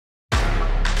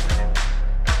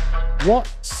What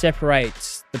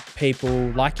separates the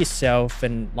people like yourself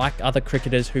and like other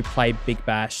cricketers who play Big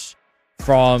Bash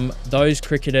from those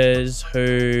cricketers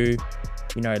who,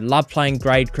 love playing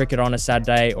grade cricket on a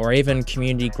Saturday or even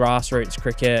community grassroots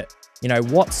cricket?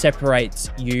 What separates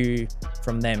you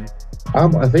from them?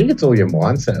 I think it's all your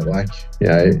mindset.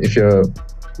 If you're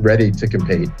ready to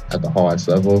compete at the highest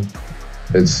level,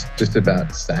 it's just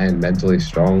about staying mentally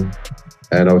strong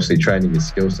and obviously training your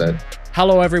skill set.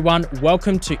 Hello everyone,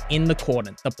 welcome to In The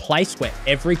Cordon, the place where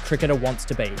every cricketer wants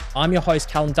to be. I'm your host,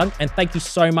 Callum Dunk, and thank you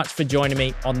so much for joining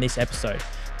me on this episode.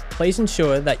 Please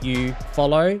ensure that you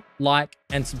follow, like,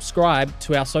 and subscribe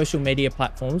to our social media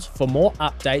platforms for more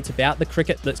updates about the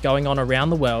cricket that's going on around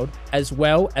the world, as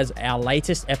well as our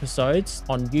latest episodes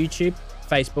on YouTube,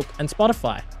 Facebook, and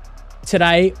Spotify.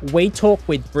 Today, we talk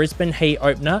with Brisbane Heat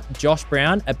opener Josh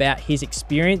Brown about his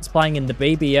experience playing in the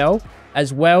BBL,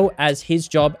 as well as his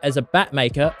job as a bat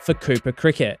maker for Cooper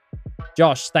Cricket.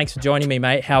 Josh, thanks for joining me,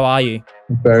 mate. How are you?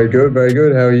 Very good, very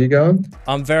good. How are you going?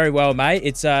 I'm very well, mate.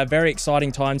 It's very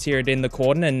exciting times here at In The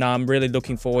Cordon, and I'm really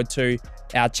looking forward to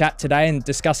our chat today and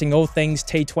discussing all things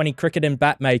T20 cricket and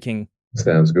bat making.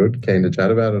 Sounds good. Keen to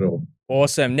chat about it all.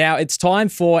 Awesome. Now it's time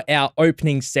for our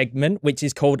opening segment, which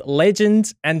is called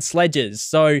Legends and Sledges.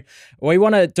 So we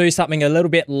want to do something a little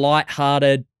bit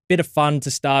lighthearted, bit of fun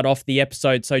to start off the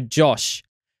episode. So Josh,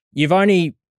 you've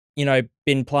only,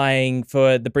 been playing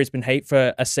for the Brisbane Heat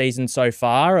for a season so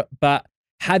far, but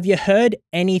have you heard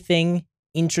anything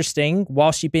interesting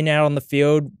whilst you've been out on the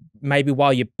field, maybe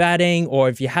while you're batting, or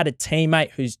have you had a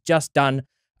teammate who's just done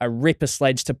a ripper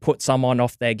sledge to put someone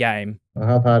off their game? I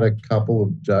have had a couple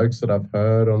of jokes that I've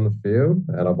heard on the field,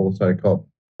 and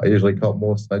I usually cop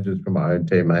more sledges from my own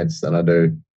teammates than I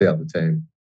do the other team.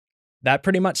 That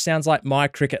pretty much sounds like my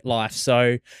cricket life.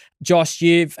 So, Josh,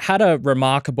 you've had a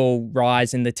remarkable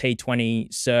rise in the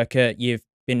T20 circuit. You've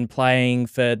been playing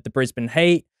for the Brisbane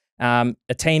Heat, a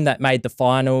team that made the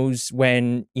finals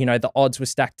when, the odds were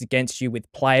stacked against you with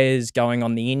players going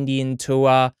on the Indian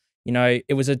tour.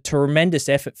 It was a tremendous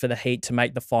effort for the Heat to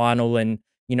make the final and,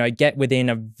 get within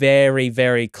a very,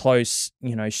 very close,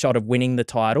 shot of winning the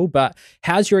title. But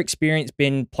how's your experience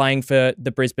been playing for the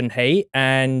Brisbane Heat?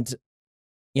 And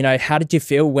how did you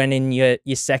feel when in your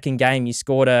second game you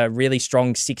scored a really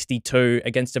strong 62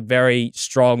 against a very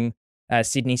strong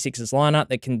Sydney Sixers lineup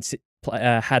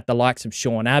that had the likes of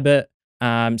Sean Abbott,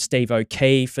 Steve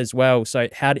O'Keefe as well? So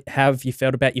how have you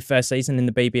felt about your first season in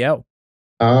the BBL?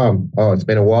 It's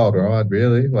been a wild ride,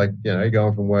 really.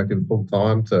 Going from working full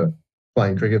time to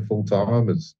playing cricket full time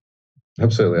is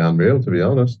absolutely unreal, to be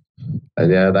honest.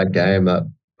 And yeah, that game that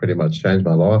pretty much changed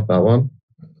my life. That one,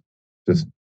 just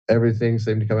everything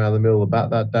seemed to come out of the middle of the bat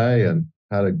that day, and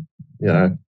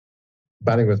had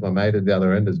batting with my mate at the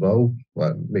other end as well,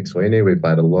 like Mick Sweeney. We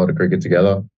played a lot of cricket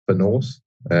together for Norse,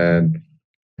 and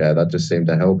yeah, that just seemed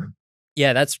to help.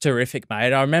 Yeah, that's terrific,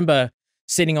 mate. I remember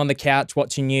sitting on the couch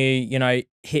watching you,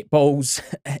 hit balls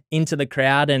into the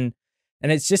crowd, and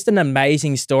it's just an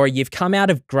amazing story. You've come out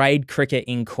of grade cricket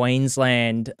in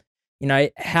Queensland.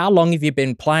 How long have you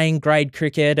been playing grade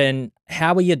cricket, and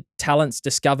how were your talents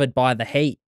discovered by the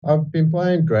Heat? I've been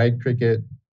playing grade cricket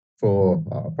for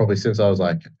probably since I was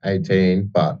like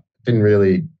 18, but didn't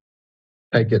really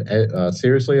take it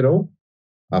seriously at all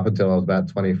up until I was about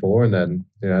 24. And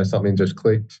then, something just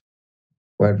clicked.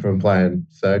 Went from playing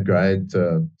third grade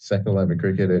to second 11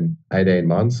 cricket in 18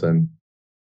 months. And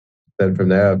then from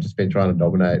there, I've just been trying to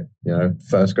dominate,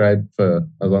 first grade for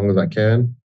as long as I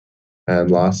can. And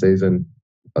last season,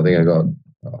 I think I got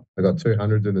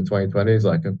 200s in the 2020s,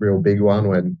 like a real big one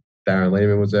when Darren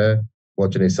Lehman was there,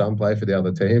 watching his son play for the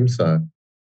other team. So,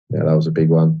 yeah, that was a big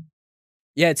one.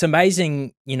 Yeah, it's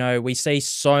amazing. We see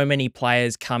so many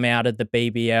players come out of the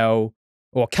BBL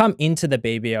or come into the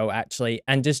BBL actually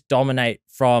and just dominate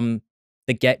from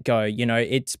the get-go.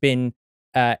 It's been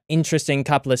an interesting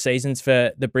couple of seasons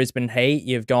for the Brisbane Heat.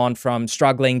 You've gone from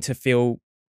struggling to fill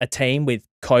a team with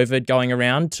COVID going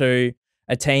around to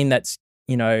a team that's,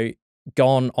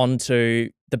 gone on to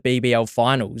the BBL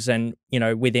finals and,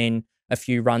 within a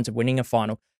few runs of winning a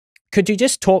final. Could you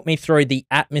just talk me through the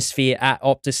atmosphere at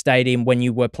Optus Stadium when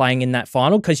you were playing in that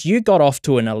final? Because you got off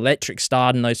to an electric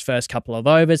start in those first couple of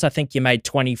overs. I think you made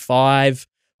 25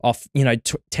 off,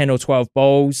 10 or 12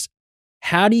 balls.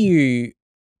 How do you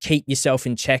keep yourself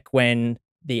in check when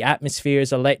the atmosphere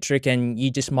is electric and you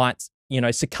just might,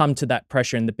 succumb to that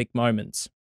pressure in the big moments?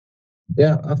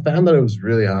 Yeah, I found that it was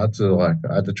really hard I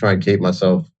had to try and keep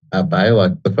myself at bay.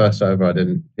 Like the first over, I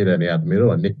didn't hit any out the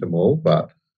middle. I nicked them all,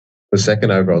 but the second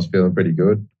over, I was feeling pretty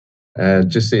good. And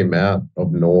just the amount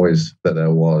of noise that there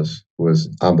was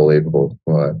unbelievable.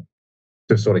 Like,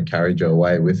 just sort of carried you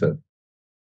away with it.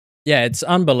 Yeah, it's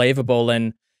unbelievable.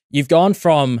 And you've gone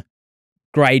from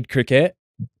grade cricket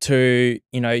to,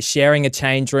 sharing a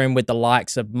change room with the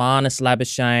likes of Marnus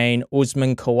Labuschagne,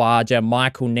 Usman Khawaja,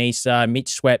 Michael Neser,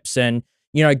 Mitch Swepson,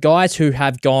 guys who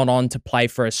have gone on to play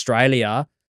for Australia.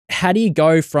 How do you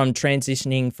go from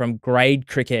transitioning from grade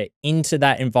cricket into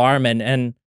that environment?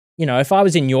 And, if I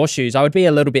was in your shoes, I would be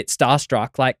a little bit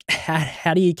starstruck. Like,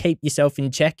 how do you keep yourself in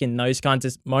check in those kinds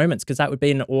of moments? Because that would be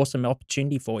an awesome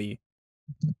opportunity for you.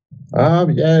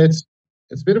 Yeah,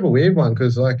 it's a bit of a weird one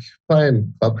because like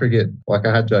playing club cricket, like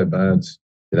I had Joe Burns,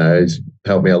 he's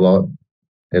helped me a lot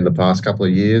in the past couple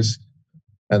of years,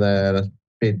 and then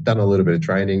I've done a little bit of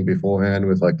training beforehand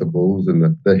with like the Bulls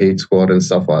and the Heat squad and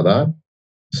stuff like that.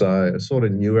 So I sort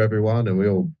of knew everyone, and we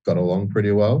all got along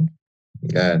pretty well.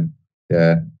 And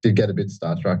yeah, did get a bit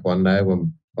starstruck one day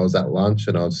when I was at lunch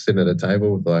and I was sitting at a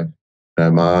table with like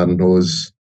Martin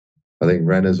was, I think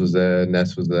Renners was there,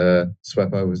 Ness was there,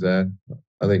 Sweppo was there.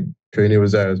 I think Cooney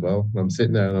was there as well. And I'm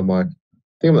sitting there and I'm like,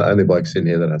 I think I'm the only bloke sitting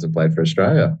here that hasn't played for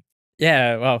Australia.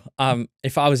 Yeah, well,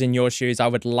 if I was in your shoes, I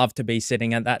would love to be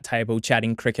sitting at that table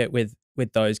chatting cricket with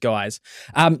those guys.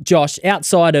 Josh,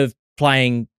 outside of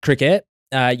playing cricket,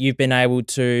 you've been able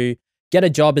to get a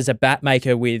job as a bat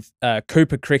maker with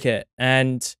Cooper Cricket.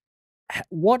 And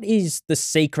what is the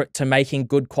secret to making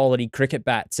good quality cricket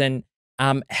bats? And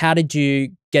how did you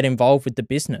get involved with the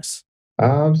business?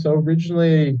 So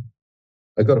originally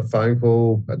I got a phone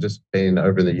call. I'd just been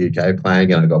over in the UK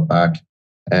playing and I got back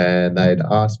and they'd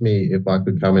asked me if I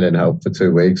could come in and help for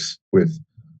 2 weeks with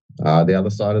the other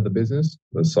side of the business,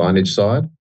 the signage side.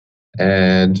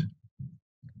 And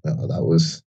that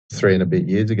was 3 and a bit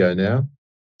years ago now.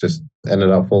 Just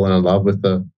ended up falling in love with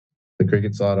the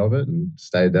cricket side of it and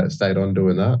stayed on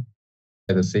doing that.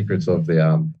 And the secrets of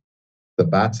the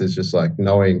bats is just like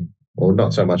knowing, or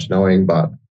not so much knowing,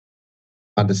 but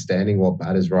understanding what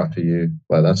bat is right for you.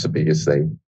 Well, that's the biggest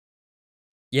thing.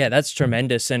 Yeah, that's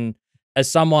tremendous. And as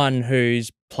someone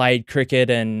who's played cricket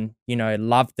and,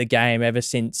 loved the game ever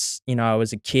since, I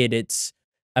was a kid, it's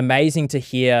amazing to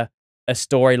hear a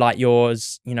story like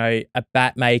yours, a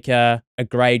bat maker, a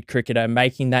grade cricketer,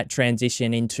 making that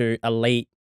transition into elite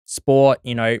sport.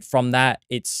 From that,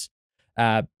 it's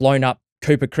blown up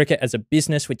Cooper Cricket as a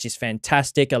business, which is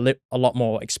fantastic. A lot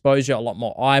more exposure, a lot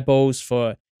more eyeballs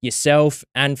for yourself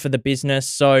and for the business.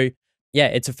 So, yeah,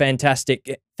 it's a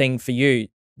fantastic thing for you.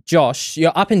 Josh,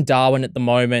 you're up in Darwin at the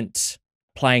moment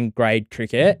playing grade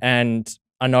cricket, and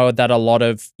I know that a lot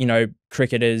of,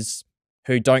 cricketers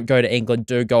who don't go to England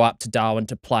do go up to Darwin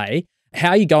to play. How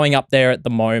are you going up there at the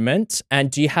moment?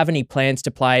 And do you have any plans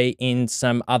to play in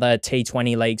some other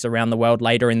T20 leagues around the world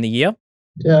later in the year?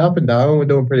 Yeah, up and down, we're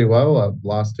doing pretty well.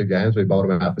 Last 2 games, we bowled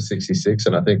them out for 66,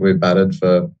 and I think we batted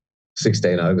for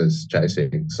 16 overs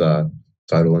chasing. So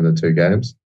total in the 2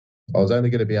 games. I was only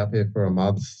going to be up here for a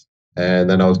month, and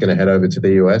then I was going to head over to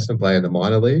the US and play in the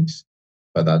minor leagues,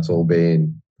 but that's all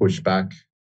been pushed back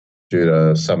due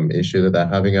to some issue that they're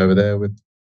having over there with,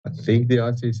 I think, the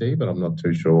ICC, but I'm not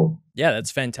too sure. Yeah,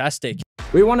 that's fantastic.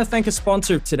 We want to thank a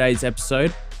sponsor of today's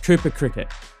episode, Cooper Cricket.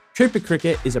 Cooper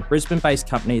Cricket is a Brisbane-based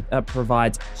company that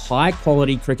provides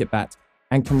high-quality cricket bats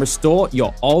and can restore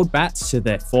your old bats to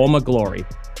their former glory.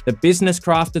 The business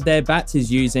craft of their bats is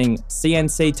using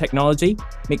CNC technology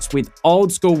mixed with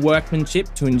old-school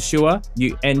workmanship to ensure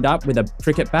you end up with a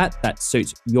cricket bat that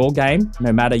suits your game,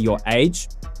 no matter your age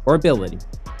or ability.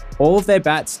 All of their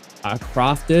bats are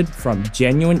crafted from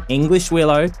genuine English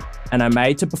willow and are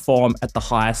made to perform at the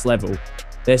highest level.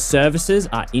 Their services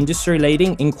are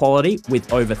industry-leading in quality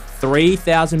with over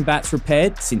 3,000 bats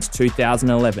repaired since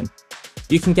 2011.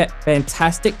 You can get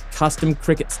fantastic custom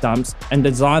cricket stumps and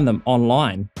design them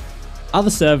online. Other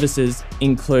services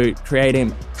include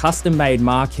creating custom-made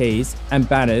marquees and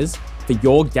banners for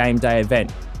your game day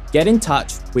event. Get in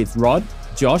touch with Rod,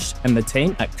 Josh, and the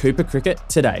team at Cooper Cricket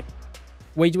today.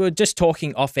 We were just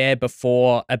talking off air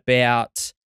before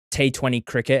about T20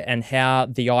 cricket and how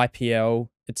the IPL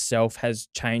itself has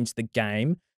changed the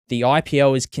game. The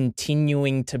IPL is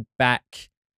continuing to back,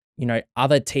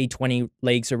 other T20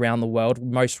 leagues around the world.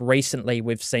 Most recently,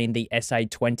 we've seen the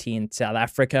SA20 in South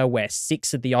Africa, where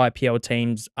 6 of the IPL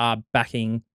teams are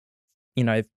backing,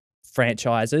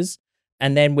 franchises.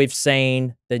 And then we've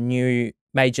seen the new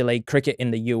Major League Cricket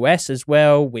in the US as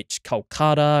well, which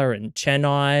Kolkata and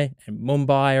Chennai and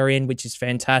Mumbai are in, which is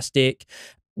fantastic.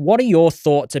 What are your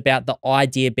thoughts about the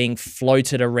idea being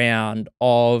floated around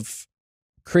of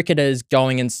cricketers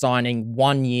going and signing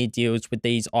 1-year deals with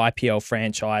these IPL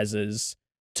franchises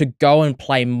to go and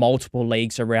play multiple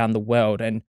leagues around the world?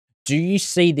 And do you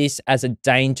see this as a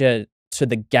danger to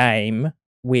the game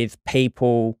with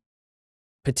people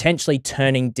potentially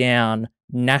turning down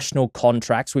national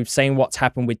contracts? We've seen what's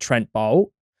happened with Trent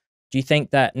Bolt. Do you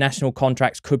think that national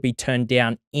contracts could be turned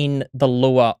down in the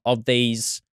lure of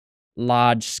these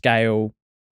large scale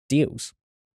deals?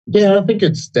 Yeah, I think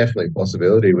it's definitely a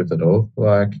possibility with it all.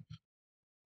 Like,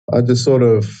 I just sort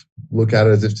of look at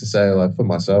it as if to say, like, for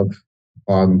myself,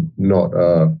 I'm not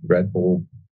a Red Bull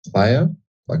player.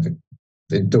 Like,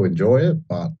 I do enjoy it,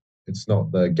 but it's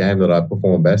not the game that I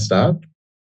perform best at.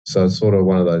 So it's sort of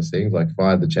one of those things. Like, if I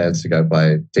had the chance to go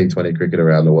play T20 cricket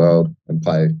around the world and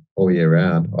play all year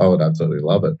round, I would absolutely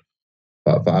love it.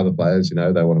 But for other players,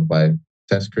 they want to play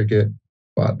Test cricket.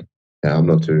 But yeah, I'm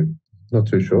not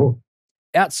too sure.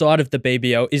 Outside of the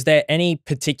BBL, is there any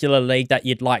particular league that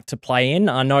you'd like to play in?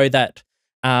 I know that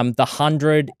the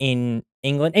 100 in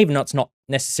England, even though it's not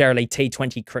necessarily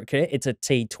T20 cricket, it's a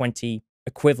T20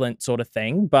 equivalent sort of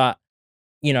thing. But,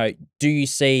 do you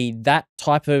see that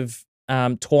type of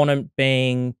tournament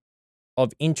being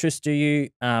of interest to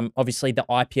you? Obviously, the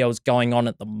IPL is going on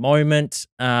at the moment,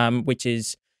 which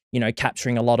is,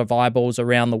 capturing a lot of eyeballs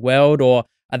around the world. Or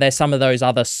are there some of those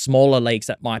other smaller leagues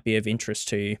that might be of interest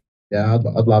to you? Yeah,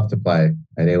 I'd love to play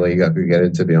any league I could get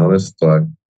in, to be honest. So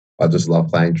I just love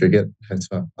playing cricket. It's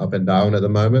up and down at the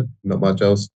moment. Not much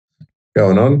else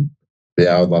going on. But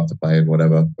yeah, I'd love to play in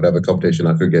whatever competition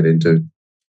I could get into.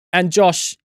 And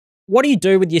Josh, what do you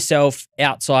do with yourself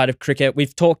outside of cricket?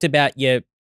 We've talked about your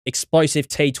explosive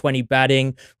T20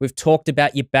 batting. We've talked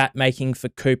about your bat making for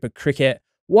Cooper Cricket.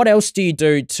 What else do you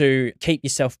do to keep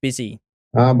yourself busy?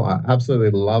 I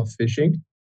absolutely love fishing,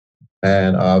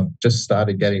 and I've just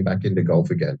started getting back into golf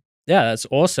again. Yeah, that's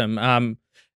awesome.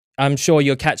 I'm sure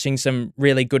you're catching some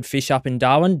really good fish up in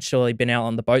Darwin. Surely been out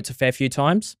on the boats a fair few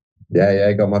times.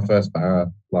 Yeah, got my first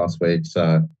barra last week,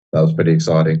 so that was pretty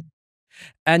exciting.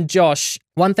 And Josh,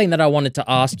 one thing that I wanted to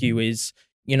ask you is,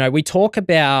 we talk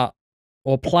about,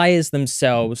 or players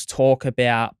themselves talk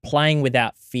about playing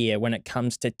without fear when it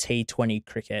comes to T20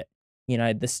 cricket.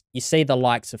 You see the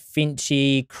likes of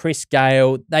Finchie, Chris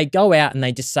Gale, they go out and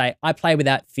they just say, I play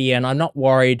without fear and I'm not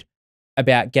worried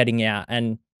about getting out.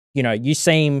 And, you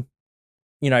seem,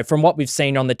 from what we've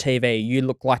seen on the TV, you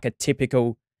look like a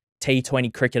typical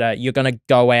T20 cricketer. You're going to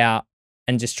go out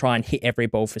and just try and hit every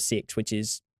ball for six, which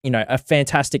is, a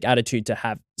fantastic attitude to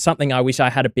have. Something I wish I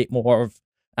had a bit more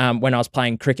of when I was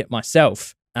playing cricket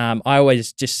myself. I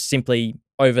always just simply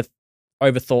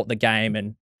overthought the game.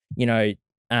 And,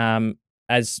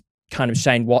 as kind of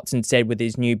Shane Watson said with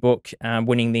his new book,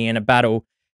 Winning the Inner Battle,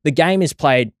 the game is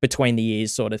played between the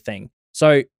ears sort of thing.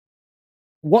 So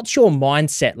what's your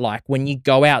mindset like when you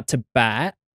go out to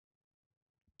bat?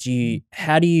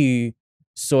 How do you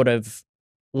sort of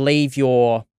leave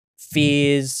your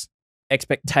fears,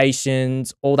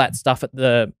 expectations, all that stuff at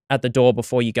the door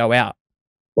before you go out?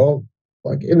 Well,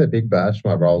 like in the Big Bash,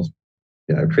 my role's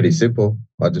pretty simple.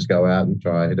 I just go out and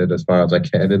try hit it as far as I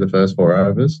can in the first 4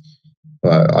 overs.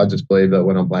 But I just believe that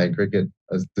when I'm playing cricket,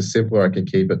 the simpler I can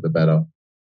keep it, the better,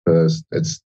 because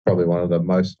it's probably one of the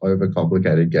most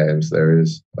overcomplicated games there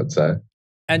is, I'd say.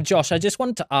 And Josh, I just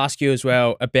wanted to ask you as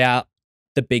well about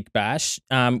the Big Bash.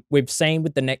 We've seen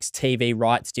with the next TV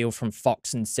rights deal from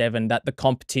Fox and Seven that the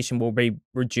competition will be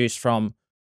reduced from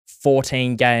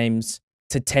 14 games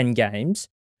to 10 games.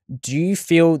 Do you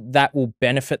feel that will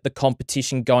benefit the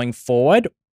competition going forward?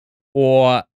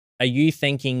 Or are you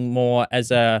thinking more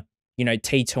as a,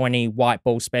 T20 white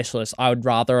ball specialist, I would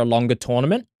rather a longer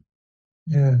tournament?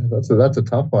 Yeah, that's a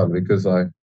tough one because I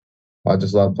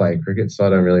just love playing cricket, so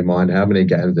I don't really mind how many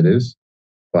games it is.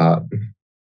 But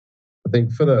I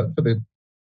think for the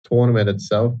tournament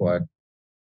itself, like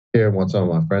hearing what some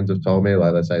of my friends have told me,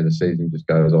 like they say the season just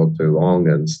goes on too long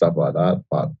and stuff like that.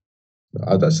 But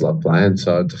I just love playing,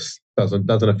 so it just doesn't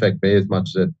affect me as much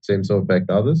as it seems to affect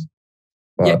others.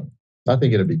 Yeah, But I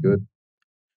think it'd be good.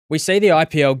 we see the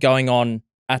IPL going on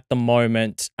at the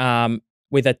moment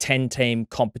with a 10-team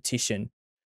competition.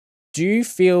 Do you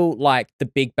feel like the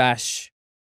Big Bash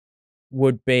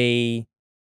would be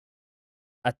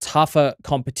a tougher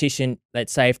competition,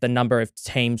 let's say if the number of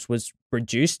teams was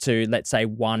reduced to, let's say,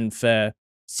 one for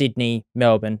Sydney,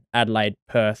 Melbourne, Adelaide,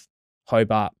 Perth,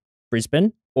 Hobart,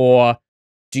 Brisbane? Or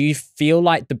do you feel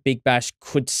like the Big Bash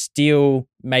could still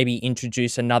maybe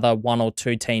introduce another one or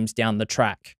two teams down the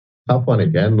track? Tough one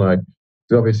again. Like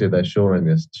 'cause obviously they're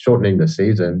shortening the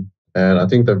season, and I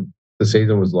think the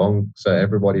season was long, so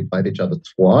everybody played each other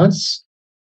twice.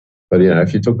 But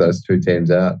if you took those two teams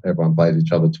out, everyone plays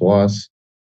each other twice.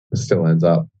 It still ends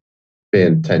up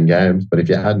being 10 games. But if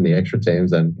you add in the extra teams,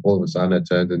 then all of a sudden it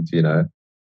turns into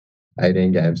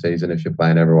 18 game season if you're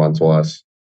playing everyone twice.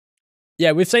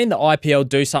 Yeah, we've seen the IPL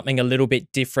do something a little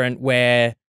bit different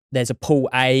where there's a pool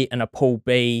A and a pool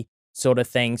B sort of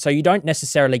thing. So you don't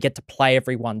necessarily get to play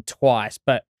everyone twice,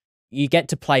 but you get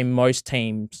to play most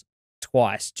teams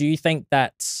twice. Do you think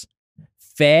that's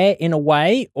fair in a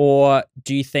way, or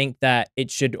do you think that it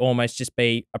should almost just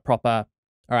be a proper,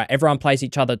 all right, everyone plays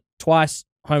each other twice,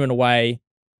 home and away,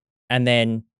 and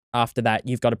then after that,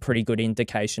 you've got a pretty good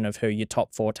indication of who your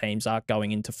top 4 teams are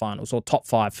going into finals, or top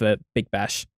 5 for Big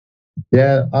Bash?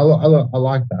 Yeah, I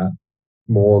like that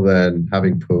more than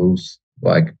having pools.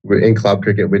 Like in club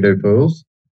cricket, we do pools,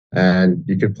 and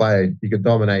you could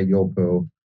dominate your pool,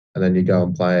 and then you go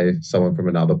and play someone from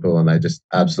another pool, and they just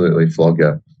absolutely flog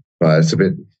you. But it's a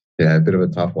bit of a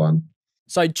tough one.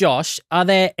 So, Josh, are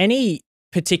there any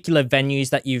particular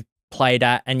venues that you've played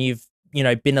at and you've,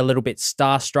 been a little bit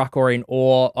starstruck or in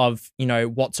awe of,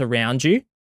 what's around you?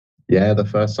 Yeah, the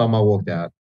first time I walked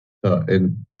out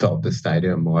in top of the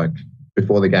stadium, like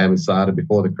before the game had started,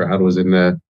 before the crowd was in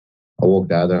there, I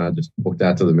walked out there and I just walked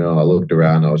out to the middle. I looked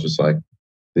around. I was just like,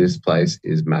 this place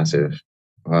is massive.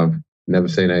 I've never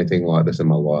seen anything like this in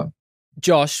my life.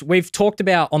 Josh, we've talked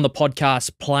about on the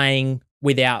podcast playing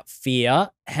without fear.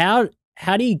 How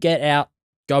do you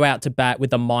go out to bat with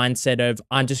the mindset of,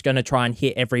 I'm just going to try and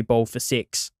hit every ball for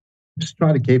 6? Just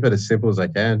try to keep it as simple as I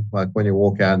can. Like when you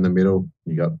walk out in the middle,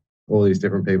 you got all these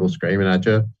different people screaming at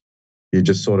you. You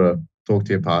just sort of talk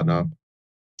to your partner,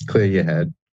 clear your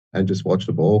head, and just watch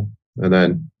the ball. And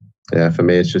then, yeah, for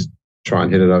me, it's just try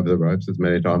and hit it over the ropes as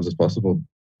many times as possible.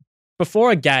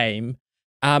 Before a game,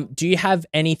 do you have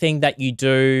anything that you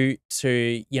do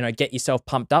to, get yourself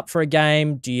pumped up for a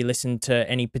game? Do you listen to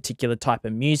any particular type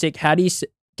of music? How do you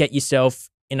get yourself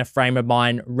in a frame of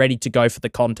mind ready to go for the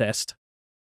contest?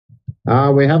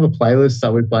 We have a playlist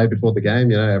that we play before the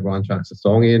game. Everyone chucks a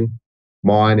song in.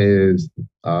 Mine is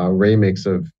a remix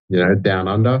of, Down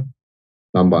Under,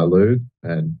 done by Lou,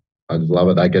 and I just love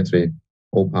it. That gets me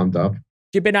all pumped up.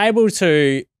 You've been able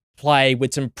to play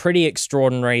with some pretty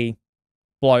extraordinary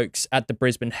blokes at the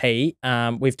Brisbane Heat.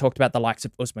 We've talked about the likes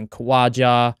of Usman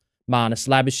Khawaja, Marnus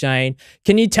Labuschagne.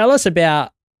 Can you tell us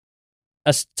about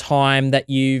a time that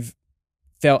you've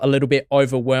felt a little bit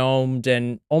overwhelmed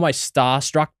and almost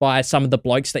starstruck by some of the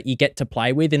blokes that you get to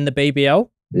play with in the BBL?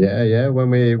 Yeah. When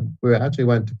we actually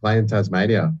went to play in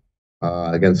Tasmania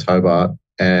against Hobart,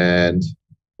 and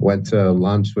went to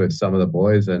lunch with some of the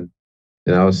boys, and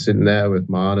I was sitting there with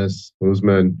Marnus,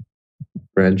 Usman,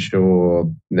 Renshaw,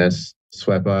 Ness,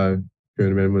 Swepo,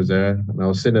 Kuhneman was there, and I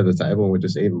was sitting at the table and we're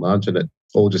just eating lunch, and it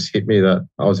all just hit me that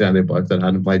I was the only bloke that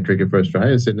hadn't played cricket for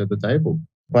Australia sitting at the table.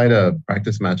 Played a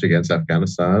practice match against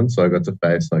Afghanistan, so I got to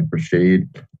face like Rashid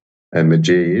and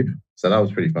Majid, so that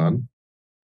was pretty fun.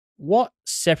 What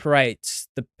separates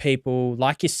the people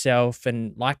like yourself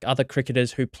and like other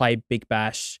cricketers who play Big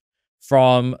Bash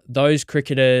from those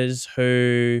cricketers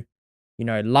who,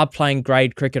 love playing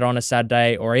grade cricket on a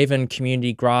Saturday or even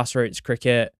community grassroots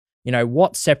cricket?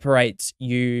 What separates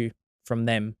you from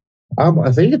them?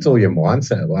 I think it's all your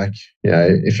mindset. Like,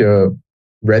 if you're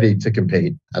ready to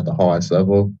compete at the highest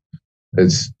level,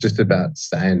 it's just about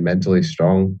staying mentally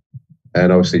strong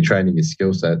and obviously training your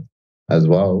skill set as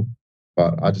well.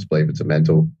 But I just believe it's a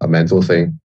mental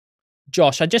thing.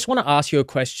 Josh, I just want to ask you a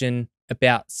question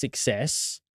about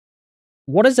success.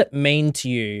 What does it mean to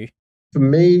you? For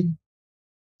me,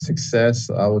 success,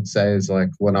 I would say, is like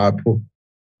when I put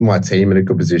my team in a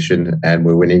good position and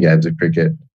we're winning games of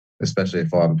cricket, especially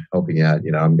if I'm helping out,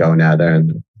 I'm going out there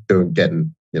and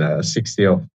getting, a 60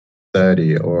 off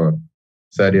 30 or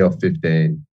 30 off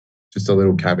 15, just a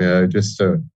little cameo just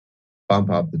to bump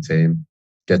up the team,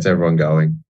 gets everyone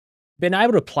going. Been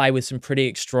able to play with some pretty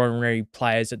extraordinary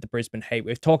players at the Brisbane Heat.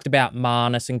 We've talked about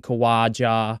Marnus and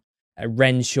Khawaja,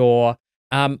 Renshaw,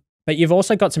 but you've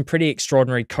also got some pretty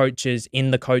extraordinary coaches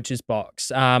in the coaches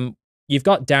box. You've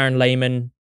got Darren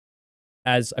Lehman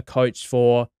as a coach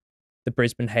for the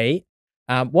Brisbane Heat.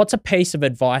 What's a piece of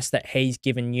advice that he's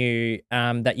given you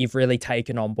that you've really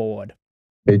taken on board?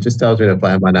 He just tells me to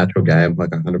play my natural game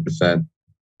like 100%.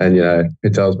 And, he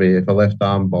tells me if a left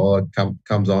arm bowler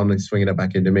comes on, he's swinging it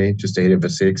back into me just to hit him for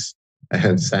 6.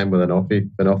 And same with an offie.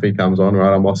 If an offie comes on, right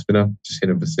arm off spinner, just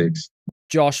hit him for 6.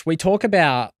 Josh, we talk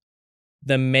about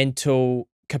the mental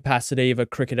capacity of a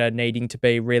cricketer needing to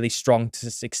be really strong to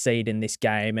succeed in this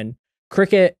game. And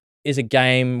cricket is a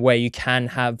game where you can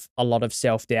have a lot of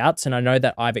self-doubts. And I know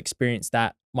that I've experienced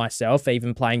that myself,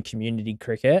 even playing community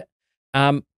cricket.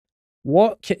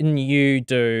 What can you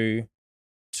do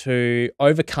to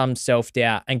overcome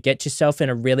self-doubt and get yourself in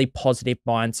a really positive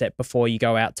mindset before you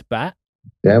go out to bat?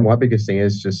 Yeah, my biggest thing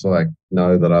is just like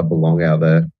know that I belong out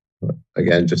there.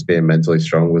 Again, just being mentally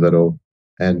strong with it all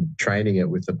and training it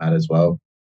with the bat as well.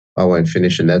 I won't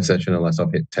finish a net session unless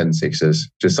I've hit 10 sixes,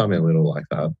 just something little like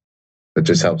that. It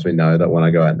just helps me know that when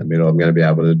I go out in the middle, I'm going to be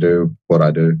able to do what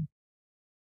I do.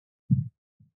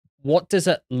 What does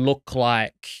it look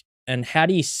like, and how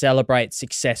do you celebrate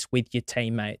success with your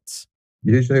teammates?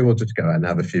 Usually we'll just go out and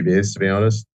have a few beers, to be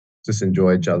honest. Just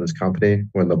enjoy each other's company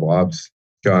when the vibe's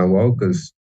going well,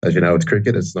 because as you know, it's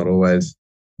cricket, it's not always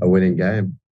a winning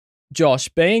game. Josh,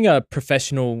 being a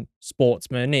professional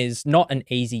sportsman is not an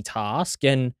easy task.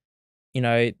 And, you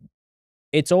know,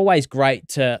 it's always great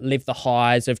to live the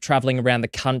highs of traveling around the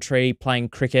country, playing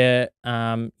cricket.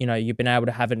 You've been able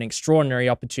to have an extraordinary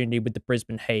opportunity with the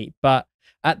Brisbane Heat. But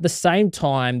at the same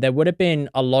time, there would have been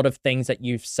a lot of things that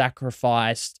you've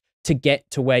sacrificed to get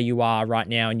to where you are right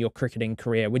now in your cricketing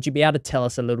career. Would you be able to tell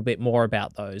us a little bit more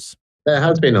about those? There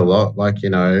has been a lot,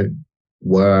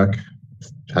 work,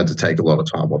 had to take a lot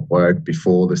of time off work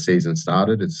before the season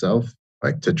started itself,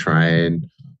 like to train.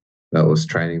 That was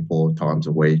training 4 times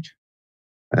a week.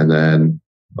 And then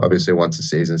obviously once the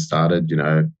season started,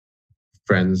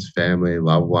 friends, family,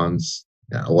 loved ones,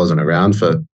 I wasn't around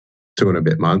for 2 and a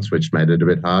bit months, which made it a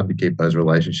bit hard to keep those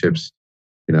relationships,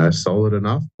 solid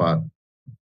enough. But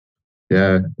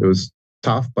yeah, it was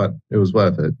tough, but it was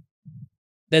worth it.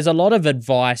 There's a lot of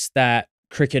advice that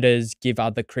cricketers give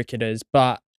other cricketers,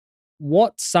 but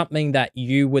what's something that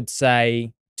you would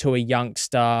say to a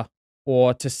youngster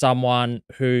or to someone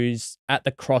who's at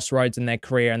the crossroads in their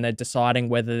career and they're deciding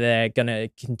whether they're going to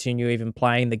continue even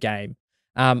playing the game?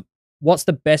 What's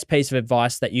the best piece of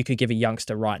advice that you could give a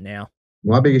youngster right now?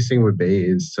 My biggest thing would be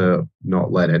is to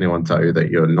not let anyone tell you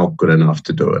that you're not good enough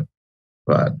to do it.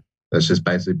 But that's just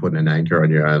basically putting an anchor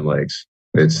on your own legs.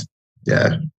 It's,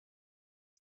 yeah,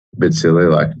 a bit silly.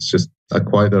 Like, it's just a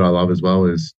quote that I love as well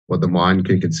is what the mind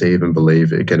can conceive and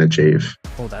believe it can achieve.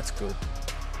 Oh, that's good.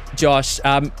 Josh,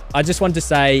 I just wanted to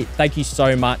say thank you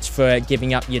so much for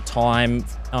giving up your time,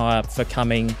 for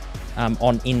coming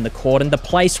on In The Cordon, the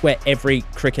place where every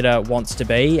cricketer wants to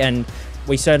be. And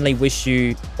we certainly wish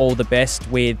you all the best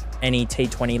with any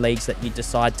T20 leagues that you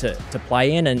decide to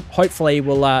play in. And hopefully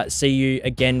we'll see you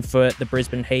again for the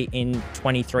Brisbane Heat in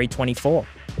 23-24.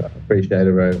 I appreciate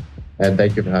it, bro. And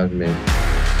thank you for having me.